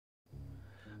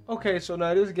Okay, so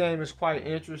now this game is quite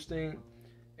interesting,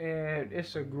 and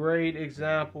it's a great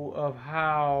example of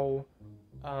how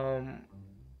um,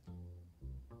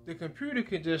 the computer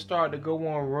can just start to go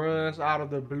on runs out of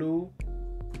the blue,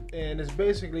 and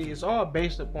it's all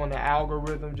based upon the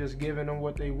algorithm just giving them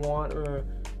what they want, or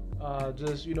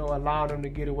just allowing them to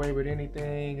get away with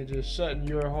anything and just shutting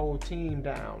your whole team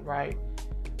down, right?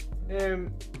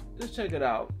 And let's check it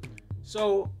out.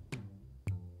 So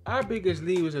our biggest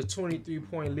lead was a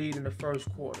 23-point lead in the first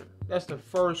quarter. That's the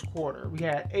first quarter. We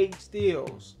had 8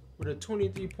 steals with a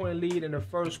 23-point lead in the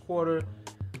first quarter.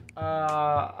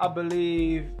 I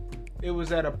believe it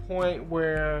was at a point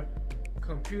where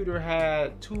computer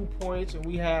had 2 points and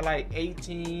we had like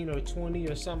 18 or 20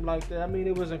 or something like that. I mean,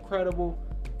 it was incredible.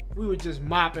 We were just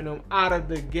mopping them out of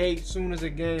the gate. Soon as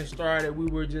the game started, we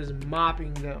were just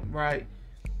mopping them, right?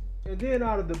 And then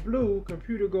out of the blue,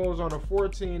 computer goes on a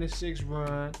 14-6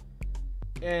 run,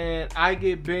 and I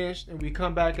get benched, and we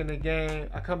come back in the game.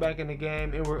 I come back in the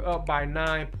game, and we're up by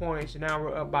 9 points, and now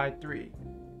we're up by 3.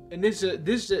 And this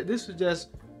is just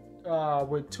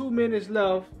with 2 minutes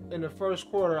left in the first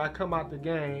quarter. I come out the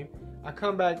game. I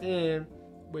come back in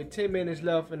with 10 minutes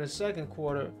left in the second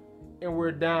quarter, and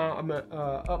we're down.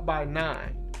 Up by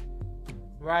 9.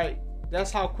 Right? That's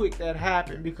how quick that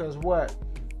happened, because what?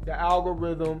 The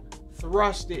algorithm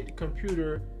thrusted the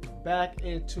computer back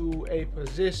into a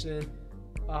position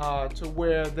to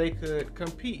where they could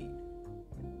compete.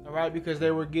 All right, because they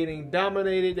were getting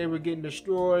dominated, they were getting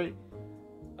destroyed.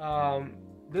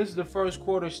 This is the first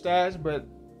quarter stats, but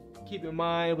keep in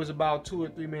mind it was about 2 or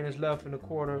 3 minutes left in the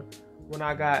quarter when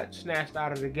I got snatched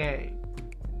out of the game.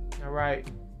 All right,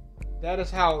 that's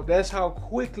how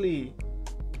quickly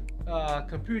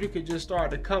computer could just start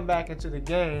to come back into the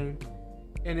game.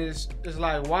 And it's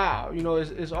like, wow,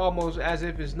 it's almost as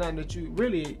if it's nothing that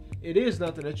it is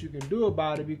nothing that you can do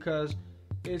about it, because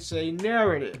it's a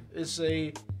narrative, it's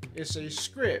a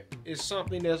script, it's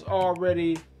something that's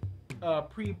already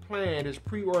pre-planned, it's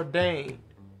preordained.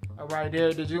 All right,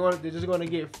 they're just going to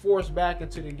get forced back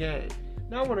into the game.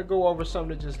 Now I want to go over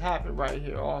something that just happened right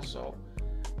here also.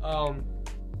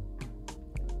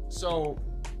 So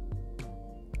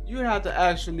you have to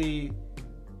actually.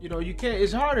 You can't,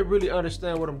 it's hard to really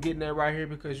understand what I'm getting at right here,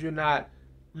 because you're not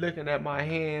looking at my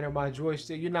hand or my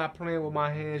joystick. You're not playing with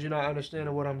my hands. You're not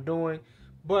understanding what I'm doing.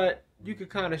 But you can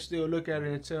kind of still look at it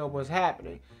and tell what's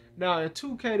happening. Now, in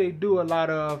 2K, they do a lot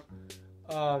of,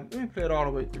 let me play it all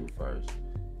the way through first.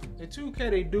 In 2K,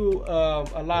 they do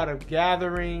a lot of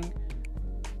gathering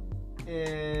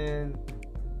and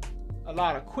a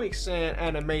lot of quicksand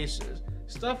animations.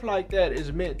 Stuff like that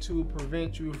is meant to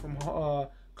prevent you from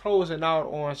closing out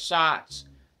on shots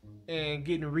and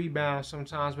getting rebounds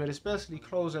sometimes, but especially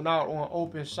closing out on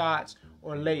open shots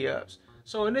or layups.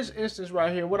 So in this instance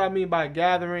right here, what I mean by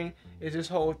gathering is this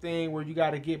whole thing where you got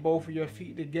to get both of your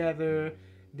feet together,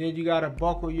 then you got to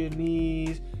buckle your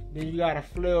knees, then you got to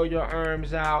flail your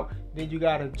arms out, then you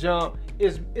got to jump.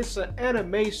 It's an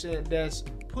animation that's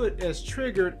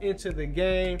triggered into the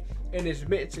game, and it's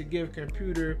meant to give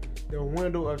computer the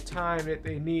window of time that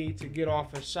they need to get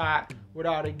off a shot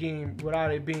without it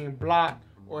being blocked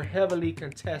or heavily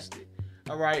contested.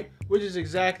 All right, which is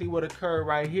exactly what occurred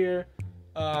right here,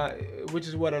 which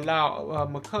is what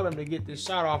allowed McCollum to get this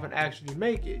shot off and actually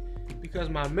make it. Because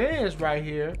my man's right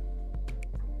here,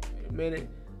 wait a minute,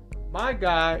 my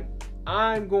guy,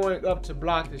 I'm going up to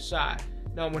block the shot.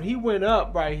 Now when he went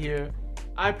up right here,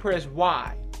 I pressed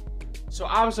Y. So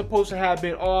I was supposed to have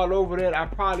been all over that. I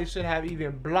probably should have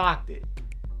even blocked it.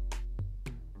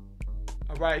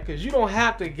 All right, because you don't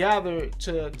have to gather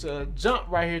to jump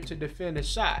right here to defend the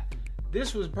shot.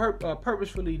 This was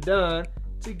purposefully done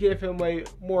to give him a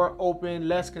more open,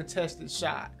 less contested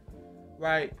shot.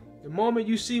 Right. The moment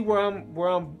you see where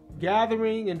I'm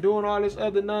gathering and doing all this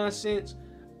other nonsense,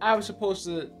 I was supposed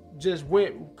to just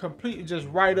went completely just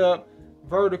right up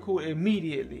vertical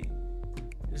immediately.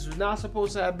 This was not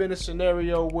supposed to have been a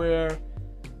scenario where,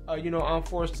 I'm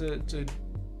forced to,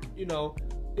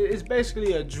 it's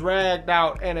basically a dragged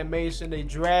out animation. They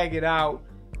drag it out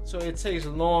so it takes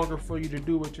longer for you to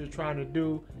do what you're trying to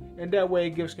do. And that way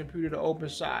it gives computer the open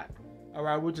shot. All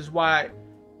right, which is why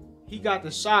he got the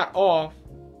shot off.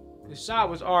 The shot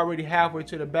was already halfway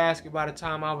to the basket by the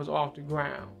time I was off the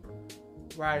ground.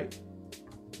 Right?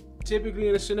 Typically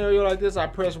in a scenario like this, I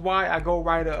press Y, I go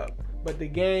right up. But the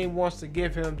game wants to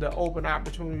give him the open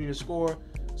opportunity to score.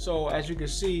 So as you can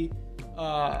see,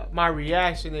 my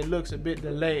reaction, it looks a bit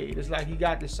delayed. It's like he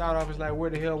got the shot off. It's like, where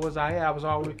the hell was I at?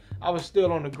 I was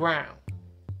still on the ground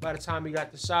by the time he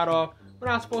got the shot off. But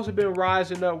I was supposed to have been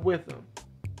rising up with him.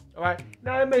 All right.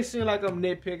 Now it may seem like I'm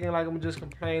nitpicking, like I'm just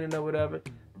complaining or whatever.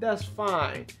 That's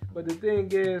fine. But the thing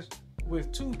is,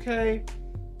 with 2K,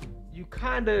 you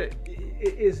kind of,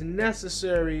 it is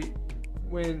necessary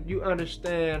when you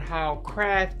understand how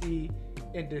crafty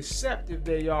and deceptive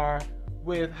they are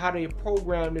with how they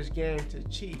program this game to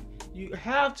cheat. You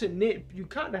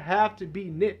kind of have to be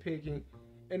nitpicking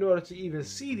in order to even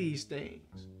see these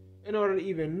things, in order to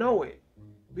even know it,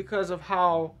 because of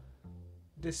how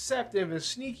deceptive and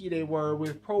sneaky they were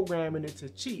with programming it to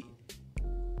cheat.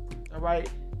 All right,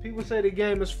 people say the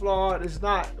game is flawed. It's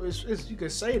not. You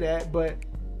could say that, but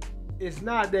it's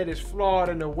not that it's flawed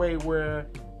in a way where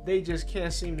they just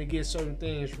can't seem to get certain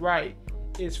things right.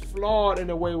 It's flawed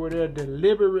in a way where they're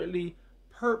deliberately,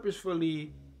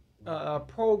 purposefully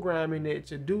programming it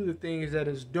to do the things that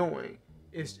it's doing.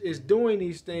 It's doing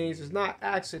these things. It's not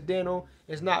accidental.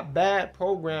 It's not bad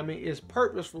programming. It's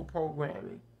purposeful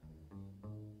programming.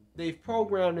 They've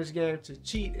programmed this game to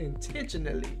cheat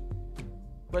intentionally,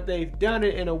 but they've done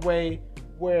it in a way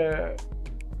where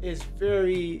it's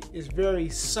very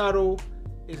subtle.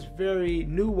 It's very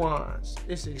nuanced.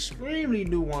 It's extremely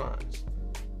nuanced.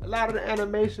 A lot of the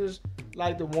animations,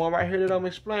 like the one right here that I'm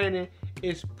explaining,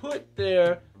 is put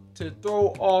there to throw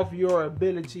off your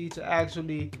ability to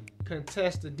actually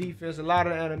contest the defense. A lot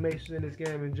of the animations in this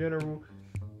game in general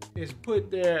is put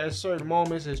there at certain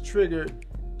moments as triggered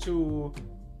to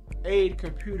aid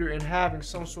computer in having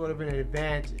some sort of an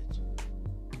advantage,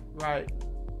 right?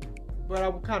 But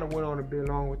I kind of went on a bit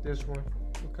long with this one.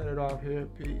 We'll cut it off here.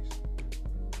 Peace.